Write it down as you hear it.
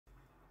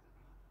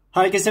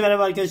Herkese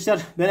merhaba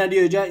arkadaşlar. Ben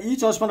Ali Hoca. İyi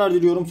çalışmalar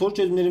diliyorum. Soru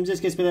çözümlerimize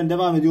kesmeden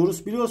devam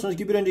ediyoruz. Biliyorsunuz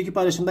ki bir önceki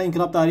paylaşımda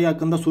inkılap tarihi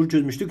hakkında soru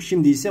çözmüştük.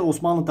 Şimdi ise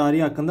Osmanlı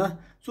tarihi hakkında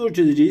soru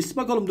çözeceğiz.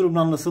 Bakalım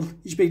durumlar nasıl?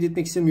 Hiç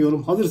bekletmek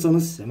istemiyorum.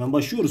 Hazırsanız hemen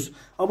başlıyoruz.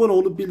 Abone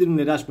olup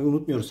bildirimleri açmayı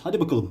unutmuyoruz. Hadi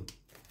bakalım.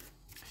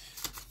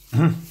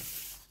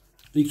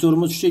 İlk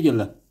sorumuz şu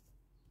şekilde.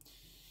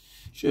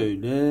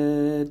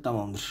 Şöyle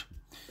tamamdır.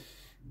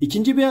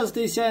 İkinci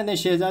Beyazıt'a isyan eden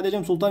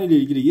Şehzade Sultan ile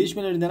ilgili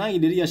gelişmelerinden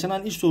hangileri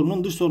yaşanan iç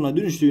sorunun dış soruna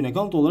dönüştüğüne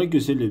kanıt olarak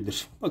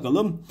gösterilebilir?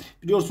 Bakalım.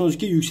 Biliyorsunuz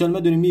ki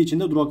yükselme dönemi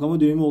içinde duraklama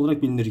dönemi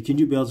olarak bilinir.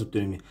 İkinci Beyazıt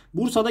dönemi.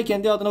 Bursa'da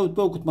kendi adına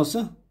hutbe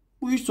okutması.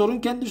 Bu iç sorun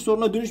kendi dış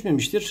soruna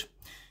dönüşmemiştir.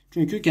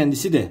 Çünkü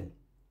kendisi de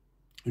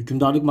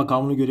hükümdarlık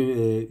makamını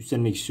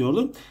üstlenmek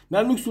istiyordu.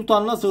 Memlük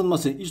Sultanı'na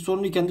sığınması iç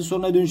sorunu kendi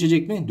soruna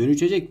dönüşecek mi?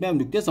 Dönüşecek.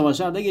 Memlük'te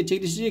savaşlar da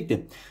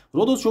gerçekleşecekti.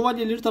 Rodos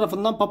şövalyeleri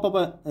tarafından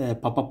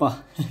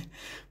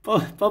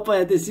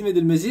Papa'ya teslim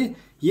edilmesi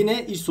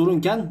yine iç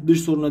sorunken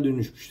dış soruna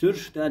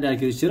dönüşmüştür. Değerli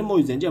arkadaşlarım, o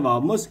yüzden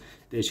cevabımız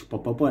değişik.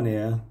 Papa ne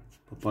ya?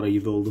 Papara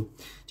gibi oldu.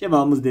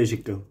 Cevabımız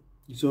değişik.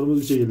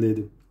 Sorumuz bu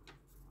şekildeydi.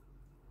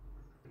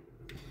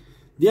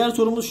 Diğer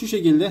sorumuz şu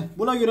şekilde.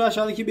 Buna göre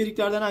aşağıdaki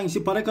birliklerden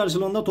hangisi para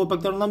karşılığında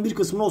topraklarından bir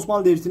kısmını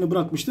Osmanlı Devleti'ne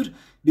bırakmıştır?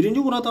 1.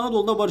 Murat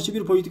Anadolu'da barışçı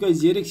bir politika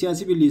izleyerek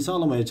siyasi birliği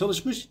sağlamaya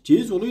çalışmış.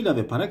 Çeyiz yoluyla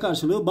ve para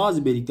karşılığı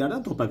bazı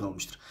beyliklerden toprak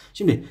almıştır.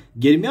 Şimdi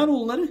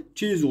Germiyanoğulları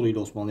çeyiz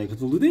yoluyla Osmanlı'ya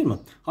katıldı değil mi?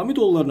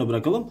 Hamitoğullarına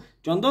bırakalım.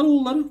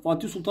 Candaroğulları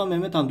Fatih Sultan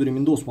Mehmet Han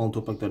döneminde Osmanlı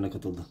topraklarına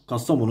katıldı.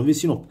 Kastamonu ve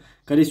Sinop.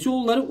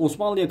 Kalesyoğulları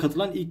Osmanlı'ya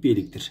katılan ilk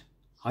beyliktir.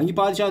 Hangi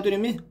padişah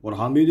dönemi?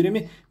 Orhan Bey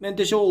dönemi.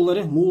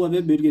 Menteşeoğulları Muğla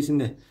ve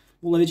bölgesinde.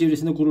 Muğla ve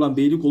çevresinde kurulan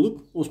beylik olup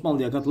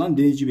Osmanlı'ya katılan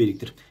denizci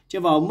beyliktir.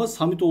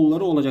 Cevabımız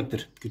Hamitoğulları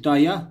olacaktır.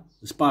 Kütahya,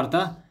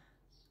 Isparta,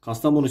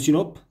 Kastamonu,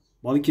 Sinop,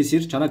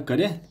 Balıkesir,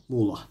 Çanakkale,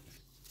 Muğla.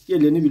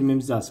 Yerlerini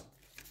bilmemiz lazım.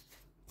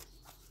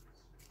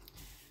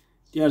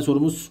 Diğer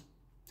sorumuz.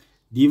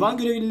 Divan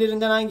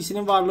görevlilerinden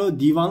hangisinin varlığı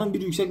divanın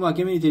bir yüksek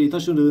mahkeme niteliği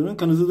taşıdığının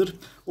kanıtıdır?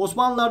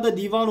 Osmanlılar'da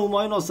Divan-ı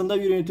Humayun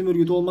aslında bir yönetim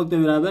örgütü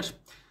olmakla beraber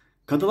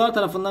kadılar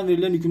tarafından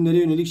verilen hükümlere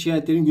yönelik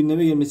şikayetlerin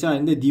gündeme gelmesi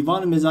halinde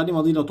Divan-ı Mezalim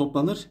adıyla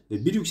toplanır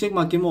ve bir yüksek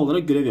mahkeme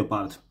olarak görev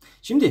yapardı.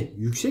 Şimdi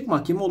yüksek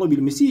mahkeme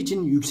olabilmesi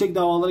için yüksek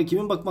davalara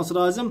kimin bakması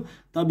lazım?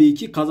 Tabii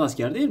ki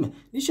kazasker değil mi?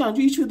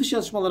 Nişancı iç ve dış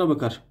yazışmalara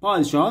bakar.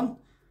 Padişahın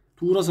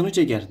tuğrasını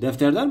çeker.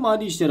 Defterler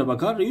mali işlere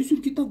bakar.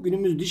 Reisülkitap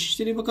günümüz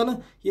Dışişleri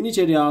Bakanı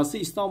Yeniçeri Ağası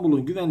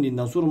İstanbul'un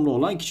güvenliğinden sorumlu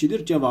olan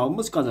kişidir.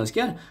 Cevabımız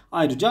kazasker.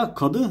 Ayrıca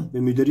kadı ve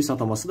müderris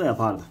ataması da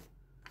yapardı.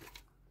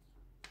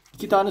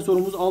 İki tane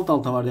sorumuz alt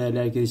alta var değerli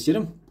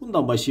arkadaşlarım.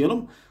 Bundan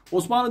başlayalım.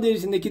 Osmanlı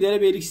Devleti'ndeki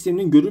derebeylik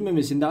sisteminin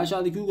görülmemesinde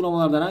aşağıdaki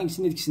uygulamalardan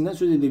hangisinin etkisinden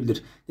söz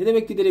edilebilir? Ne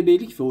demekti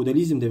derebeylik?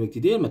 Feodalizm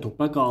demekti değil mi?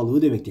 Toprak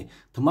ağalığı demekti.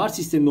 Tımar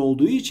sistemi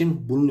olduğu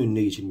için bunun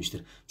önüne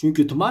geçilmiştir.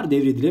 Çünkü tımar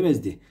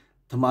devredilemezdi.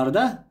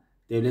 Tımarda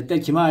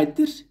devletler kime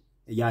aittir?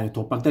 Yani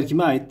topraklar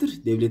kime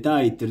aittir? Devlete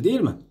aittir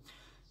değil mi?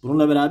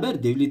 Bununla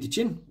beraber devlet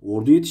için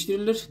ordu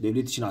yetiştirilir,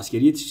 devlet için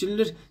asker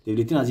yetiştirilir,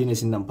 devletin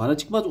hazinesinden para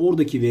çıkmaz,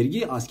 oradaki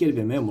vergi asker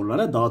ve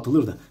memurlara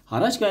dağıtılırdı.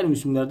 Haraç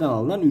gayrimüslimlerden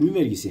alınan ürün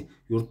vergisi,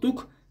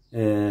 yurtluk,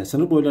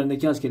 sınır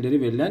boylarındaki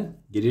askerlere verilen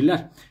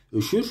gelirler,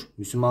 öşür,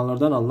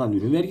 Müslümanlardan alınan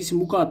ürün vergisi,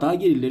 mukata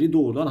gelirleri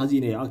doğrudan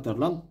hazineye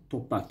aktarılan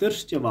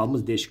topraktır.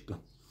 Cevabımız D şıkkı.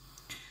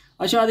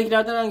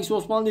 Aşağıdakilerden hangisi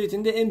Osmanlı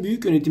Devleti'nde en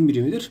büyük yönetim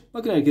birimidir?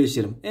 Bakın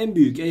arkadaşlarım, en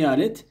büyük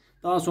eyalet,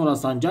 daha sonra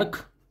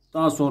sancak,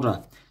 daha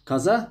sonra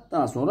kaza,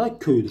 daha sonra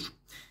köydür.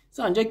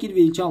 Sancak il ve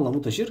ilçe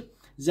anlamı taşır.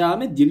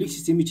 Zahmet dirlik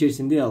sistemi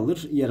içerisinde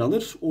yer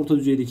alır. Orta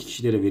düzeydeki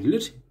kişilere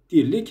verilir.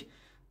 Dirlik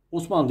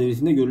Osmanlı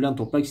Devleti'nde görülen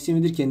toprak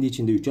sistemidir. Kendi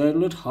içinde 3'e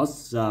ayrılır.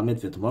 Has,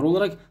 zahmet ve tımar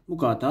olarak.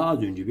 Mukata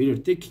az önce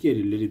belirttik.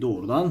 Gelirleri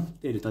doğrudan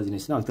devlet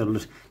hazinesine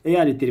aktarılır.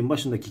 Eyaletlerin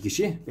başındaki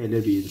kişi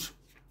belediyedir.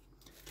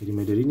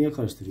 Kelimeleri niye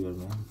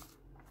karıştırıyorum ya?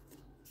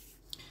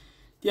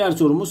 Diğer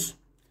sorumuz.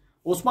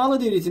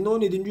 Osmanlı Devleti'nde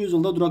 17.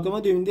 yüzyılda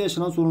duraklama döneminde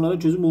yaşanan sorunlara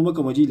çözüm bulmak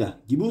amacıyla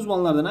gibi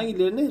uzmanlardan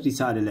hangilerine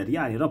risaleler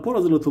yani rapor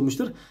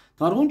hazırlatılmıştır?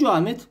 Tarhuncu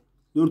Ahmet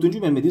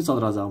 4. Mehmet'in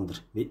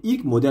sadrazamıdır ve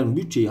ilk modern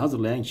bütçeyi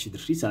hazırlayan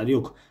kişidir. Risale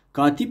yok.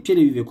 Katip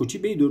Çelebi ve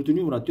Koçi Bey 4.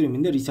 Murat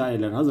döneminde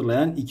risaleler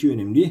hazırlayan iki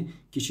önemli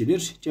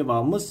kişidir.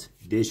 Cevabımız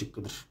D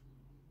şıkkıdır.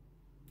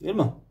 Değil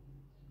mi?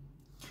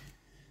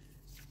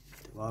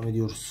 Devam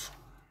ediyoruz.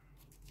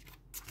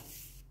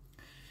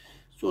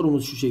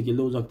 Sorumuz şu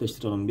şekilde,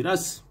 uzaklaştıralım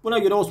biraz. Buna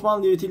göre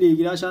Osmanlı Devleti ile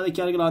ilgili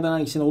aşağıdaki yargılardan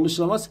hangisine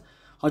ulaşılamaz?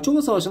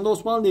 Haçova Savaşı'nda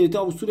Osmanlı Devleti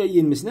Avusturya'yı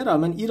yenmesine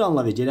rağmen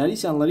İran'la ve Celali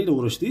isyanlarıyla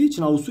uğraştığı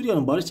için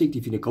Avusturya'nın barış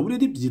teklifini kabul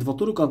edip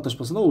Zilfatoruk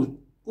Antlaşması'na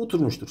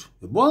oturmuştur.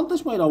 Ve bu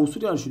antlaşmayla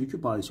Avusturya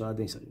Arşidükü padişaha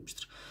denk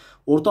sayılmıştır.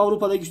 Orta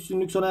Avrupa'daki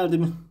üstünlük sona erdi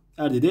mi?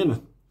 Erdi değil mi?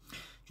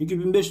 Çünkü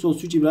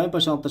 1533 İbrahim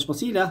Paşa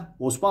Antlaşması ile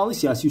Osmanlı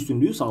siyasi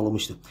üstünlüğü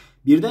sağlamıştı.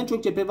 Birden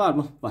çok cephe var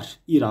mı? Var.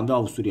 İran ve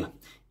Avusturya.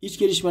 İç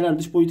gelişmeler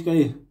dış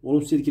politikayı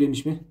olumsuz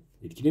etkilemiş mi?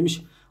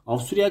 Etkilemiş.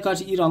 Avusturya'ya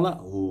karşı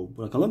İran'la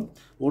bırakalım.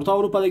 Orta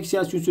Avrupa'daki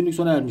siyasi üstünlük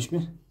sona ermiş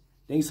mi?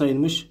 Denk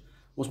sayılmış.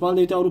 Osmanlı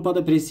Devleti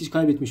Avrupa'da prestij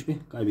kaybetmiş mi?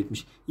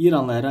 Kaybetmiş.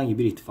 İran'la herhangi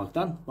bir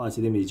ittifaktan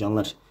bahsedemeyiz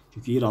canlar.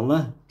 Çünkü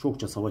İran'la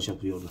çokça savaş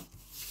yapıyordu.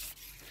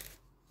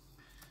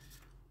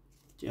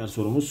 Diğer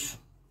sorumuz.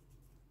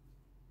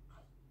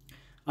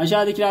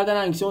 Aşağıdakilerden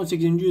hangisi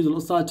 18. yüzyıl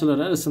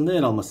ıslahatçıları arasında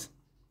yer almaz?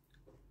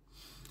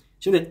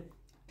 Şimdi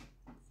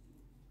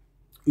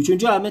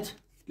 3. Ahmet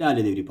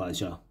Lale Devri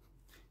Padişahı.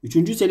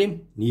 3.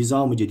 Selim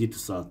Nizam-ı Cedid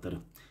ıslahatları.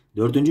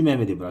 4.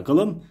 Mehmet'i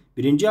bırakalım.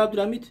 1.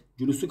 Abdülhamit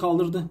cülüsü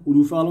kaldırdı.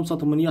 Ulufi alım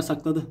satımını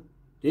yasakladı.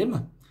 Değil mi?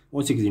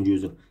 18.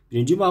 yüzyıl.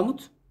 1.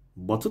 Mahmut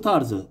Batı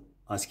tarzı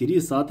askeri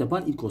ıslahat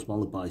yapan ilk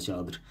Osmanlı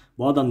padişahıdır.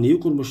 Bu adam neyi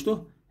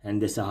kurmuştu?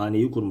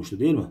 Hendesehaneyi kurmuştu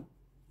değil mi?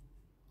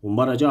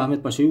 Umbaracı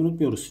Ahmet Paşa'yı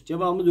unutmuyoruz.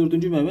 Cevabımız 4.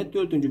 Mehmet.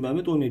 4.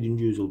 Mehmet 17.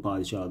 yüzyıl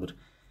padişahıdır.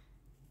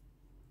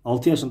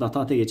 6 yaşında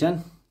tahta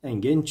geçen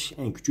en genç,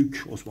 en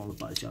küçük Osmanlı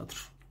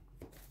padişahıdır.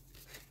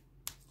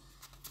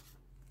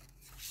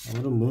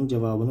 Sanırım bunun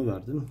cevabını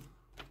verdim.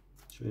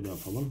 Şöyle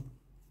yapalım.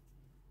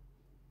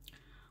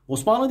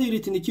 Osmanlı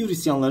Devleti'ndeki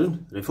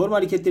Hristiyanların reform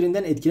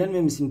hareketlerinden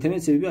etkilenmemesinin temel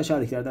sebebi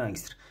aşağıdakilerden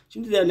hangisidir?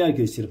 Şimdi değerli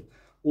arkadaşlarım,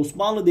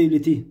 Osmanlı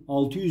Devleti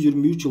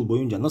 623 yıl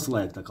boyunca nasıl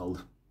ayakta kaldı?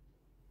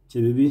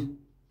 Sebebi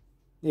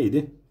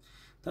neydi?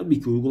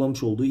 Tabii ki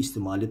uygulamış olduğu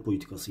istimalet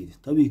politikasıydı.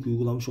 Tabii ki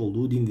uygulamış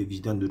olduğu din ve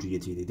vicdan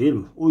hürriyetiydi değil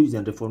mi? O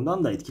yüzden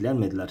reformdan da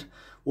etkilenmediler.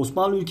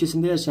 Osmanlı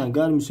ülkesinde yaşayan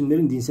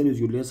gayrimüslimlerin dinsel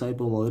özgürlüğe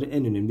sahip olmaları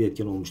en önemli bir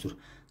etken olmuştur.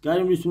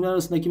 Gayrimüslimler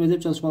arasındaki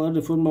mezhep çalışmaları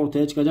reformla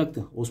ortaya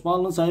çıkacaktı.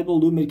 Osmanlı'nın sahip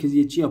olduğu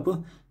merkeziyetçi yapı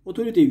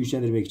otoriteyi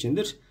güçlendirmek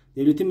içindir.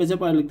 Devletin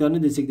mezhep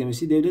ayrılıklarını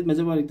desteklemesi, devlet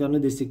mezhep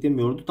ayrılıklarını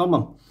desteklemiyordu.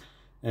 Tamam.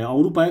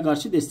 Avrupa'ya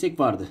karşı destek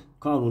vardı.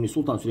 Kanuni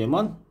Sultan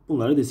Süleyman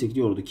bunları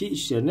destekliyordu ki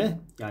işlerine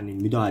yani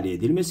müdahale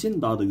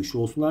edilmesin, daha da güçlü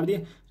olsunlar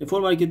diye.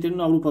 Reform hareketlerinin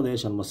Avrupa'da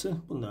yaşanması,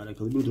 bununla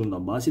alakalı bir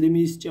durumdan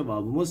bahsedemeyiz.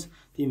 Cevabımız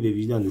din ve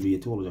vicdan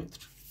hürriyeti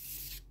olacaktır.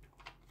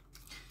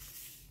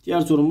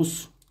 Diğer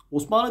sorumuz,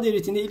 Osmanlı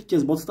Devleti'nde ilk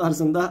kez Batı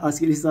tarzında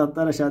askeri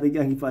ıslahatlar aşağıdaki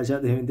hangi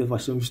padişah döneminde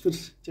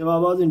başlamıştır?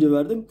 Cevabı az önce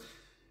verdim.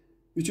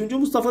 3.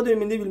 Mustafa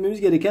döneminde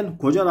bilmemiz gereken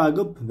Koca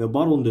Ragıp ve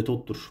Baron de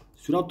Tot'tur.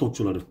 Sürat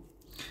topçuları.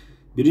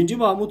 1.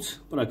 Mahmut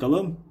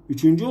bırakalım.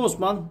 3.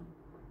 Osman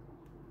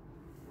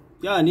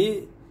yani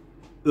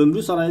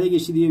ömrü sarayda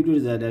geçti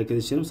diyebiliriz değerli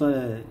arkadaşlarım.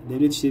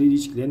 Devlet işleriyle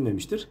hiç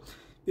ilgilenmemiştir.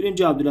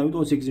 1. Abdülhamit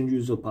 18.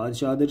 yüzyıl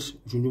padişahıdır.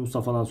 3.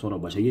 Mustafa'dan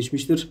sonra başa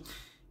geçmiştir.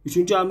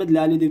 3. Ahmet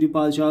Lale Devri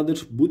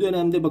padişahıdır. Bu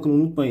dönemde bakın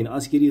unutmayın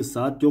askeri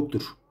ıslahat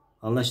yoktur.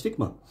 Anlaştık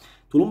mı?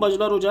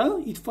 Tulumbacılar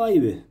Ocağı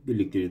itfaiye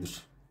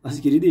birlikleridir.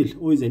 Askeri değil.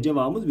 O yüzden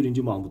cevabımız 1.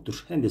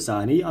 Mahmut'tur. Hem de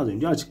sahneyi az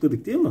önce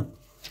açıkladık değil mi?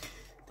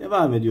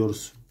 Devam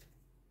ediyoruz.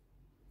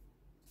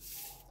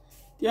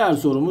 Diğer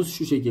sorumuz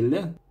şu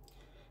şekilde.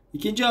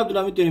 2.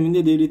 Abdülhamit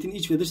döneminde devletin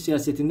iç ve dış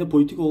siyasetinde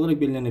politik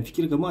olarak belirlenen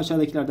fikir akımı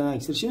aşağıdakilerden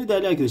hangisidir? Şimdi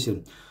değerli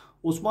arkadaşlarım,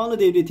 Osmanlı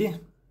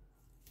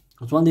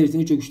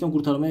Devleti'ni çöküşten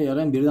kurtarmaya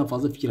yarayan birden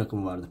fazla fikir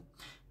akımı vardı.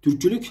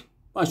 Türkçülük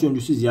baş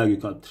öncüsü Ziya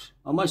Gökalp'tir.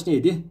 Amaç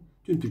neydi?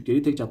 Tüm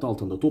Türkleri tek çatı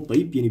altında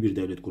toplayıp yeni bir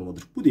devlet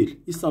kurmadır. Bu değil.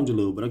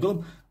 İslamcılığı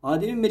bırakalım.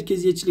 Adem'in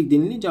merkeziyetçilik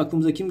denilince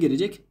aklımıza kim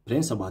gelecek?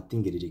 Prens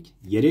Sabahattin gelecek.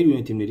 Yerel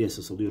yönetimleri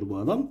esas alıyor bu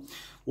adam.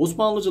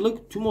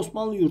 Osmanlıcılık tüm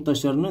Osmanlı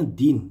yurttaşlarını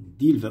din,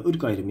 dil ve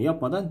ırk ayrımı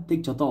yapmadan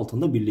tek çatı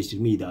altında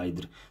birleştirme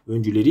idealidir.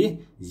 Öncüleri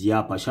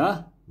Ziya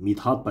Paşa,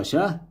 Mithat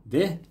Paşa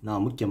ve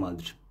Namık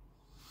Kemal'dir.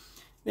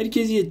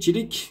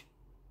 Merkeziyetçilik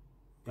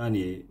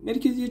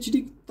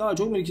daha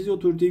çok merkezi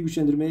otoriteyi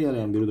güçlendirmeye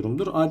yarayan bir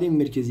durumdur. Adem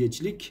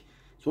merkeziyetçilik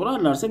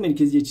sorarlarsa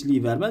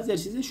merkeziyetçiliği vermezler,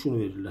 size şunu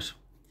verirler.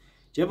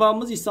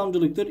 Cevabımız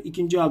İslamcılıktır.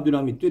 2.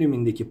 Abdülhamit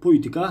dönemindeki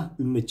politika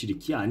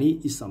ümmetçilik yani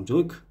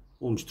İslamcılık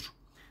olmuştur.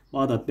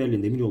 Bağdat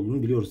Berlin demir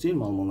yolunu biliyoruz değil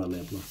mi? Almanlarla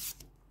yapılan.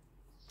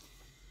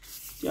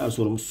 Diğer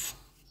sorumuz.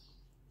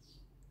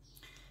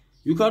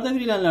 Yukarıda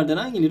verilenlerden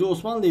hangileri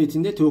Osmanlı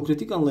Devleti'nde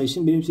teokratik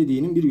anlayışın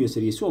benimsediğinin bir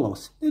göstergesi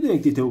olamaz? Ne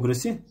demekti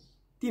teokrasi?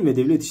 Din ve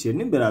devlet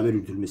işlerinin beraber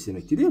yürütülmesi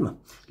demekti değil mi?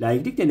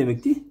 Laiklik ne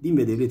demekti? Din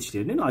ve devlet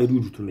işlerinin ayrı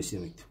yürütülmesi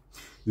demekti.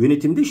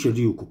 Yönetimde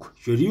şer'i hukuk.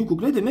 Şer'i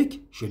hukuk ne demek?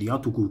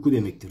 Şeriat hukuku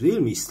demektir değil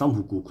mi? İslam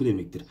hukuku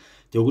demektir.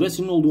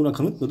 Teokrasinin olduğuna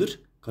kanıt mıdır?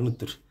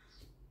 Kanıttır.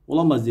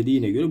 Olamaz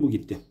dediğine göre bu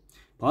gitti.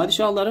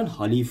 Padişahların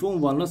halife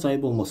unvanına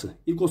sahip olması.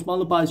 İlk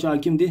Osmanlı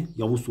padişahı kimdi?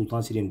 Yavuz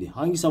Sultan Selim'di.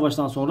 Hangi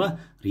savaştan sonra?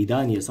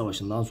 Ridaniye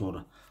Savaşı'ndan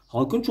sonra.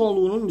 Halkın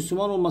çoğunluğunun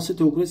Müslüman olması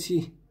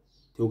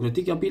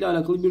teokratik yapıyla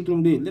alakalı bir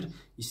durum değildir.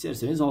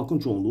 İsterseniz halkın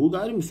çoğunluğu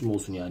gayrimüslim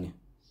olsun yani.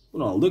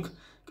 Bunu aldık.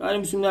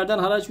 Gayrimüslimlerden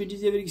haraç ve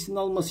cizye vergisinin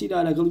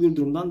alınmasıyla alakalı bir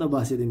durumdan da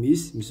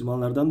bahsedemeyiz.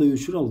 Müslümanlardan da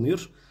ölçür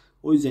alınıyor.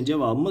 O yüzden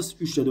cevabımız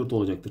 3 ile 4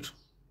 olacaktır.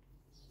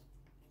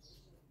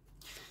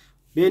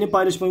 Beğenip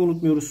paylaşmayı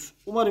unutmuyoruz.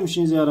 Umarım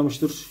işinize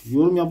yaramıştır.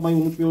 Yorum yapmayı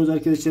unutmuyoruz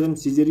arkadaşlarım.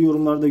 Sizleri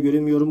yorumlarda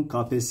göremiyorum.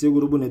 KPSS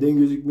grubu neden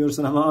gözükmüyor?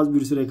 Sınava az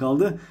bir süre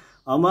kaldı.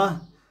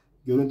 Ama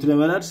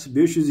görüntülemeler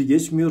 500'ü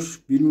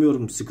geçmiyor.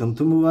 Bilmiyorum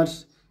sıkıntı mı var?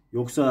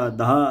 Yoksa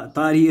daha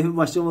tarihe mi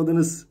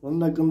başlamadınız?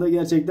 Onun hakkında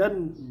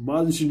gerçekten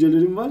bazı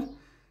düşüncelerim var.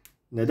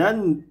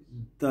 Neden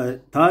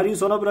tarihi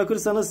sona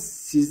bırakırsanız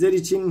sizler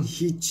için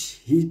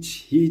hiç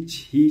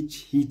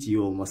iyi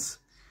olmaz.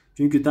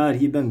 Çünkü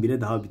tarihi ben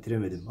bile daha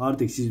bitiremedim.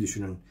 Artık siz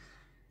düşünün.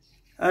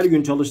 Her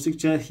gün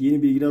çalıştıkça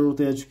yeni bilgiler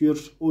ortaya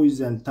çıkıyor. O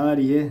yüzden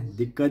tarihe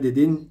dikkat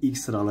edin. İlk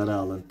sıralara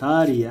alın.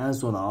 Tarihi en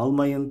sona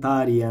almayın.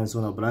 Tarihi en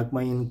sona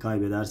bırakmayın.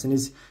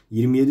 Kaybedersiniz.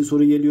 27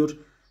 soru geliyor.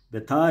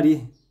 Ve tarih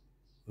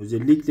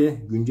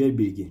Özellikle güncel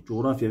bilgi,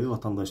 coğrafya ve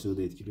vatandaşlığı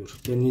da etkiliyor.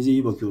 Kendinize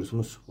iyi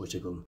bakıyorsunuz. Hoşça kalın.